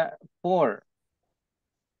gonna for?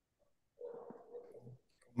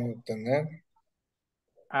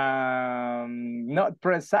 Not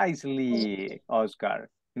precisely, Oscar.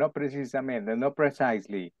 Not precisamente, not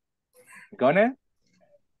precisely. Gonna?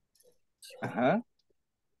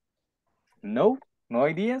 No? No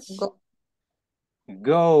ideas?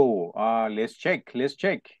 Go. Let's check.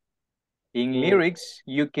 In lyrics,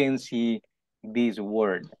 you can see this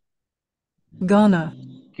word. Gonna.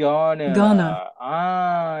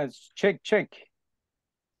 Check.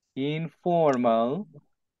 Informal.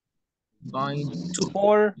 Going to.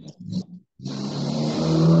 For.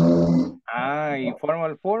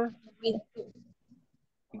 Informal for.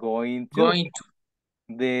 Going to.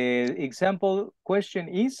 The example question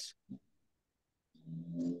is?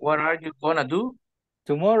 What are you gonna do?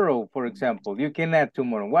 Tomorrow, for example. You can add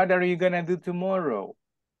tomorrow. What are you gonna do tomorrow?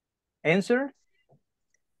 Answer?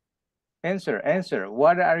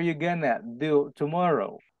 What are you gonna do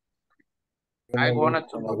tomorrow? I wanna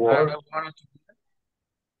to work.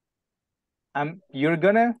 You're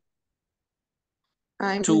gonna?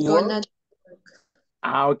 I'm gonna.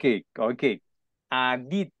 Okay. A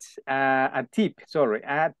tip.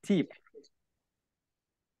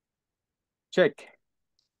 Check.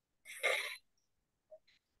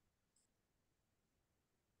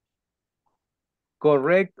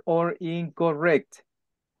 Correct or incorrect?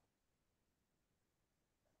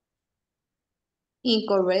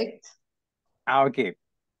 Incorrect. Okay.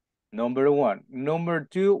 Number 1. Number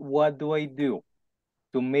 2, what do I do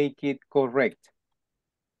to make it correct?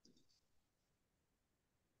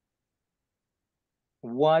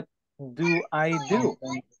 What do I do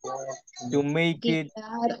to make it?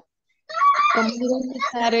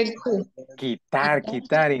 Quitar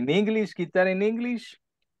in English.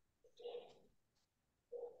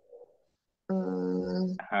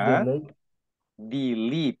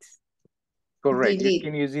 Delete. Correct. Delete. You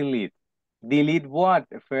can use delete. Delete what,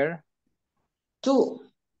 Fer? To.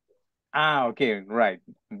 Okay, right.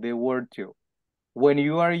 The word to. When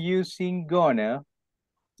you are using gonna,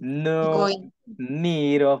 no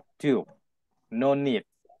need of to. No need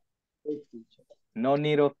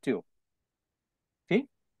of to.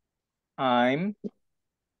 I'm.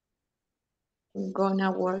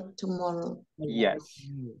 Gonna work tomorrow. Yes.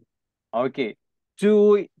 Okay.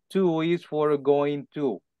 To is for going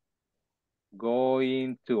to.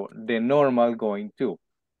 Going to. The normal going to.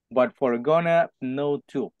 But for gonna, no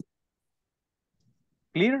to.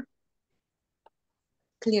 Clear?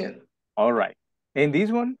 Clear. All right. And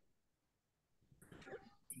this one?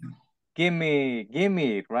 Give me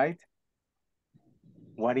it, right?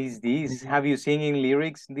 What is this? Have you seen in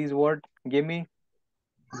lyrics this word? Give me.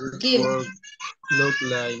 Give. Look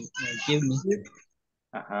like give me.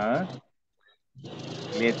 Uh-huh.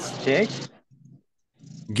 Let's check.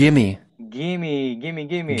 Gimme. Gimme.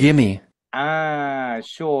 Gimme. Ah,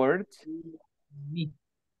 short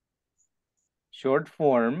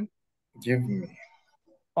form Give me.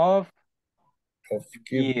 of Of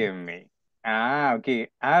give. give me. Ah, okay.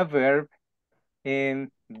 A verb in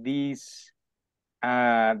this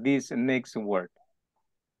next word.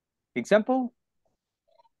 Example?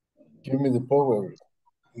 Give me the power.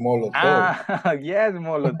 Molotov. Ah, yes,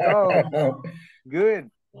 Molotov. Good.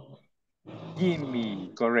 Give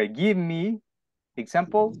me. Correct. Give me.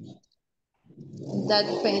 Example? That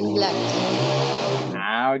pen black.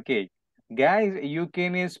 Ah, okay. Guys, you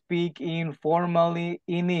can speak informally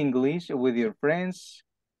in English with your friends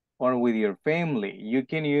or with your family. You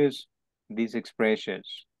can use these expressions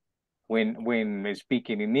when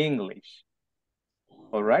speaking in English.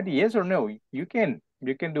 All right, yes or no? You can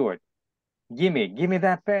do it. Give me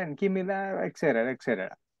that pen, give me that, etc.,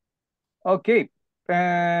 etc. Okay,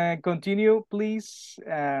 continue, please,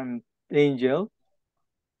 Angel.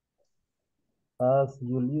 As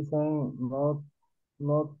you listen,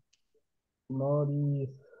 not notice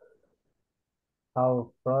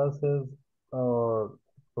how phrases are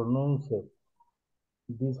pronounced.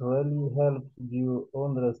 This really helps you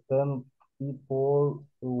understand people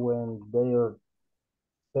when they are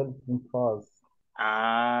speaking fast.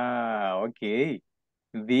 Ah, okay.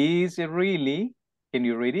 This really, can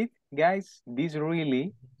you read it, guys? This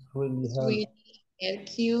really. Really Really helps.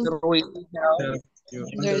 helps you It really helps. Help you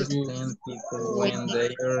understand understand people when they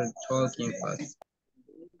are talking fast.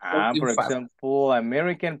 For Talking fast. example,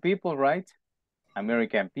 American people, right?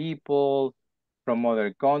 American people from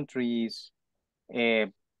other countries,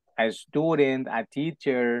 a, a student, a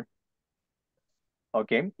teacher.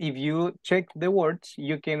 Okay, if you check the words,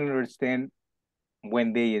 you can understand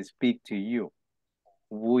when they speak to you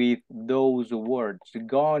with those words,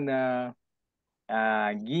 gonna,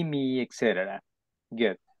 gimme, etc.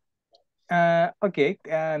 Good. Okay,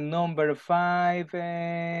 number 5,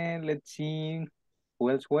 let's see, who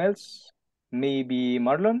else? Maybe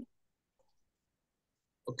Marlon?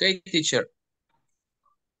 Okay, teacher.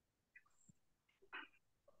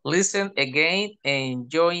 Listen again and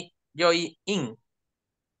join in.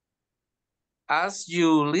 As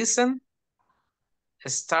you listen,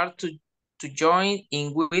 start to join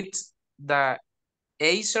in with the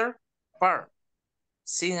answer part.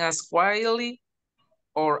 Sing as quietly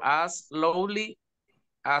or as loudly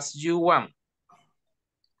as you want.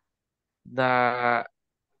 The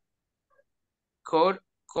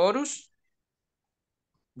chorus,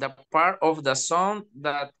 the part of the song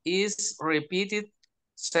that is repeated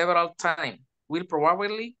several times, will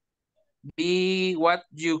probably be what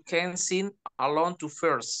you can sing along to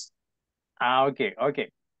first. Okay, okay.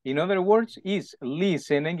 In other words, is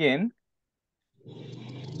listen again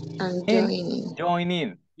and and joining. join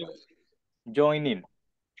in. Join in.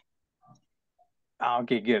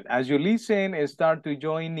 Okay, good. As you listen and start to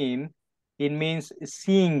join in, it means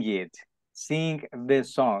sing it. Sing the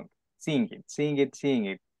song. Sing it, sing it, sing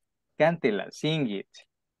it. Cántela, sing it.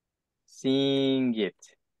 Sing it.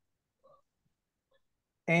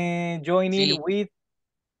 And join in Sí. with,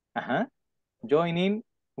 join in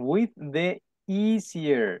with the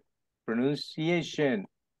easier pronunciation.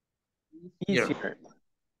 Easier.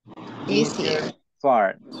 Easier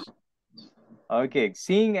parts. Okay,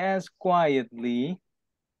 sing as quietly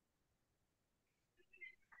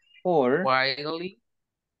or Quietly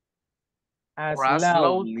as or as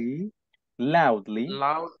loudly, loudly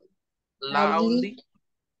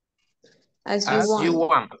As you as you want.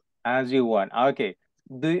 want. as you want. Okay.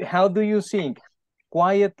 How do you sing?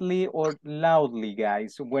 Quietly or loudly,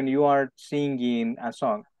 guys, when you are singing a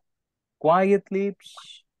song? Quietly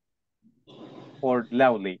or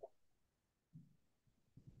loudly?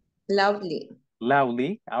 Loudly.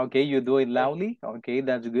 Loudly. Okay, you do it loudly. Okay,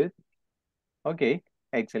 that's good. Okay,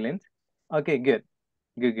 excellent. Okay, good.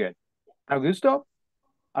 Good, good. Augusto,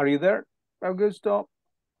 are you there? Augusto?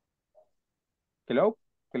 Hello?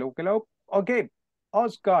 Hello, hello? Okay,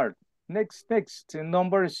 Oscar. Next,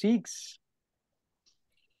 number 6.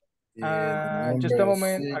 Just a Number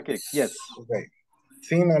moment. 6. Okay, yes. Okay.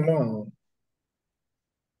 Sing along.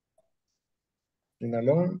 Sing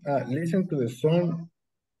along. Listen to the song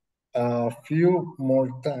a few more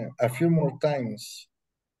times,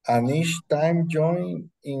 and each time join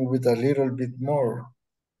in with a little bit more.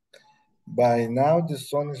 By now the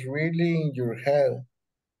song is really in your head.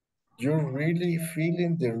 You're really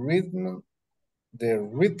feeling the rhythm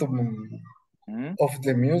of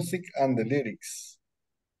the music and the lyrics.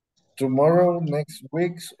 Tomorrow, next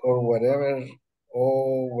week, or whenever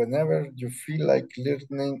you feel like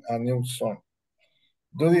learning a new song.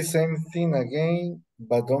 Do the same thing again,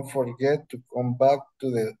 but don't forget to come back to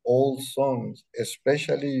the old songs,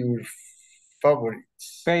 especially your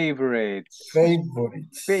favorites. Favorites.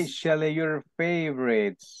 Favorites. Especially your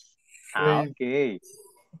favorites. Fav- Okay.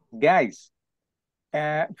 Guys,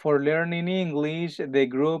 for learning English, the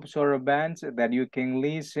groups or bands that you can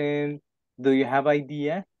listen, do you have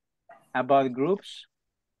idea about groups?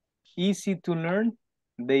 Easy to learn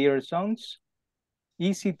their songs?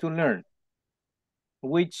 Easy to learn.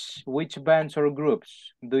 Which bands or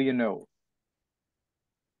groups do you know?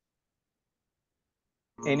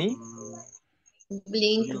 Any?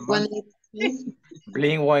 Blink 182.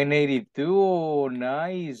 Blink 182,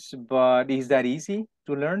 nice. But is that easy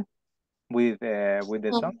to learn with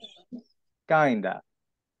the songs? Kinda.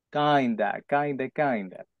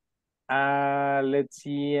 Let's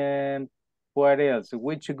see. What else?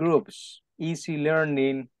 Which groups? Easy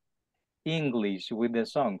learning English with the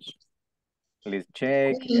songs. Let's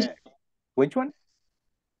check. Queen. Which one?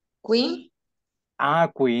 Queen.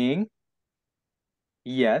 Queen.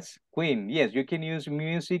 Yes, Queen. Yes, you can use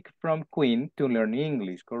music from Queen to learn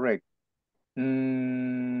English, correct.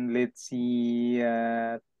 Let's see.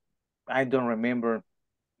 I don't remember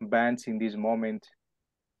bands in this moment.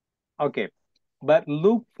 Okay, but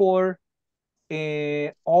look for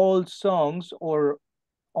all songs or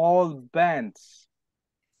all bands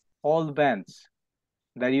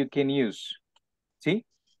that you can use. See?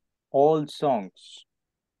 All songs.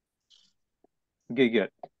 Good.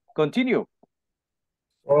 Continue.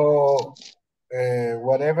 So,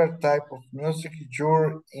 whatever type of music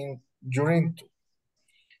you're into,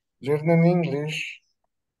 learning English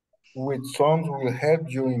with songs will help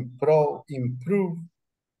you improve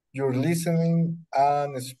your listening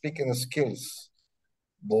and speaking skills,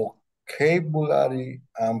 vocabulary,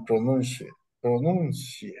 and pronunciation.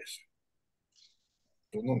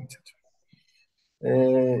 It'll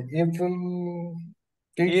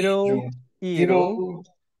teach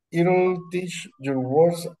it'll teach your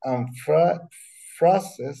words and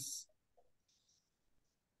phrases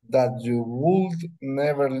that you would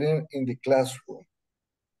never learn in the classroom.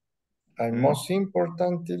 And most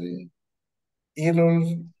importantly,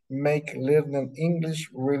 it'll make learning English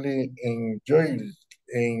really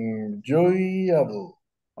enjoyable.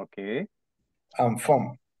 Okay. And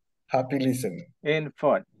fun. Happy listening. And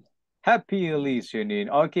fun. Happy listening.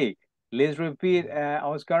 Okay. Let's repeat,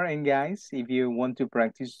 Oscar and guys, if you want to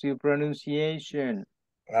practice your pronunciation.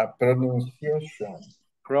 Pronunciation.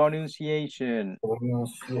 Pronunciation.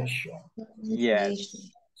 Pronunciation. Yes.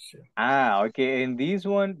 Okay. And this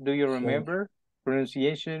one, do you remember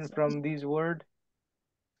pronunciation from this word?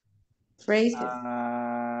 Phrases.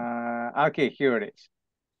 Okay, here it is.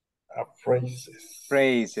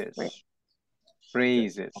 Phrases.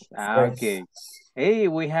 Phrases. Okay. Hey,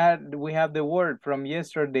 we have the word from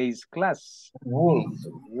yesterday's class.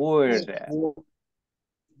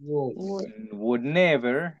 Would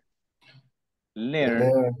never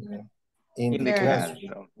learn in the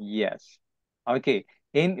classroom. Yes. Okay.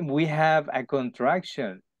 And we have a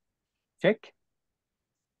contraction. Check.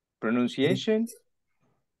 Pronunciation.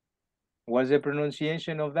 What's the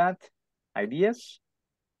pronunciation of that? Ideas?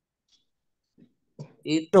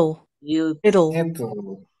 It'll.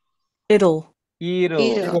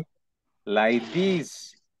 Like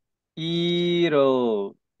this.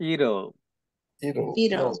 It'll.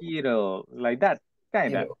 Like that.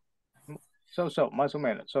 Kinda. So, más o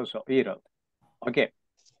menos. So, it'll. Okay.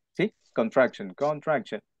 See? Contraction.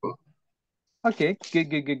 Okay.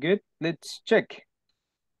 Good. Let's check.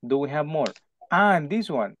 Do we have more? And this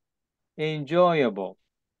one. Enjoyable.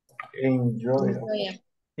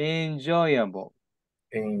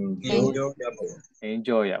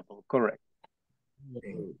 Correct.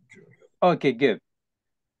 Okay, good.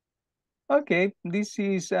 Okay, this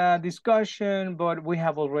is a discussion, but we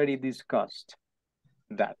have already discussed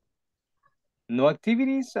that. No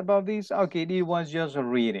activities about this? Okay, it was just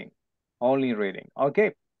reading, only reading.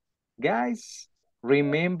 Okay, guys,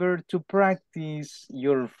 remember to practice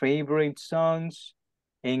your favorite songs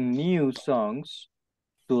and new songs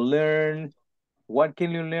to learn What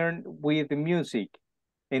can you learn with the music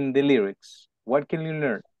and the lyrics? What can you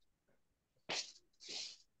learn?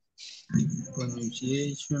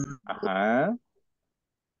 Pronunciation.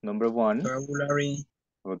 Number 1. Vocabulary.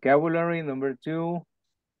 Vocabulary. Number 2.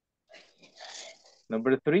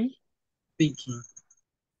 Number 3. Speaking.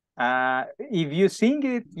 If you sing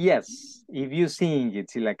it, yes. If you sing it,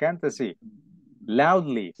 si la canta, sí.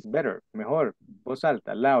 Loudly, better, mejor. Voz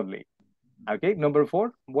alta, loudly. Okay, number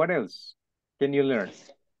 4. What else can you learn?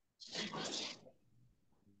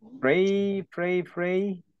 Pray.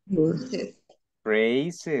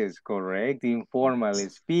 Phrases, correct. Informal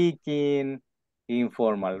speaking,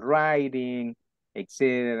 informal writing,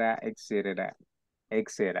 etc., etc.,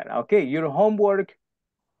 etc. Okay, your homework,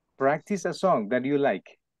 practice a song that you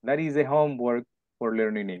like. That is the homework for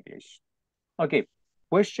learning English. Okay,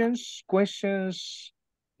 questions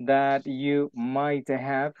that you might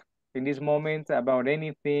have in this moment about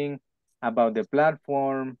anything, about the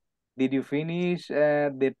platform. Did you finish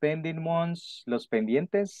the pending ones, los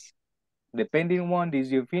pendientes? The pending one, did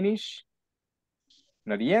you finish?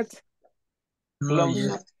 Not yet?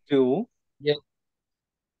 Close to? Yes.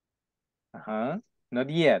 Not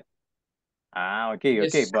yet. Okay,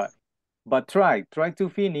 Yes. okay, but try to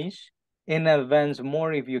finish and advance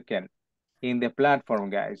more if you can in the platform,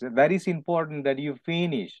 guys. That is important that you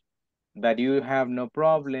finish, that you have no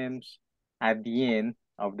problems at the end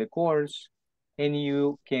of the course, and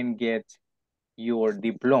you can get your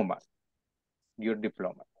diploma.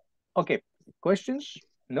 Okay, questions?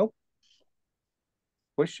 No?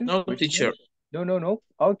 Questions? No, teacher. No.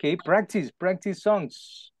 Okay, practice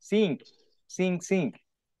songs. Sing.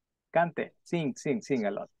 Cante, sing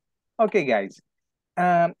a lot. Okay, guys.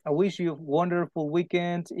 I wish you a wonderful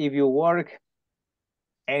weekend. If you work,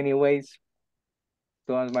 anyways,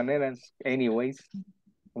 todas maneras, anyways,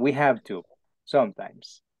 we have to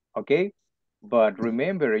sometimes, okay? But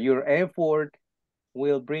remember, your effort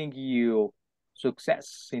will bring you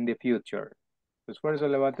success in the future. Tu esfuerzo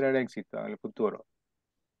le va a traer éxito en el futuro.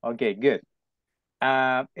 Okay, good.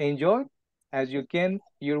 Enjoy as you can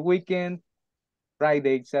your weekend,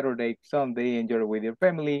 Friday, Saturday, Sunday, enjoy with your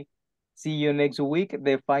family. See you next week,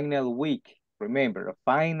 the final week. Remember,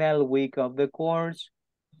 final week of the course.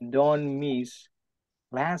 Don't miss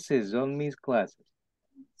classes.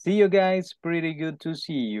 See you guys. Pretty good to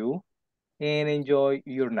see you. And enjoy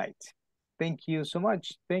your night. Thank you so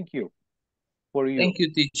much. Thank you for you. Thank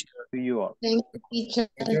you, teacher. To you all. Thank you, teacher.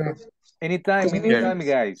 Anytime,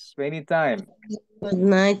 guys. Anytime. Good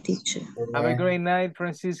night, teacher. Have a great night,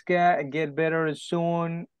 Francisca. Get better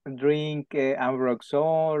soon. Drink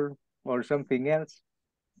Ambroxol or something else.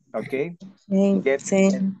 Okay?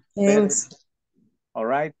 Thanks. All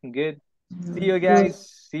right, good. See you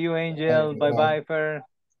guys. See you, Angel. Bye-bye, Fer.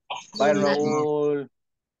 Bye, Raul.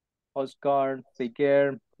 Oscar, take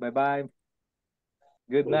care. Bye-bye.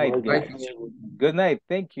 Good night, guys. Good night.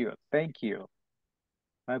 Thank you.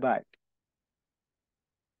 Bye-bye.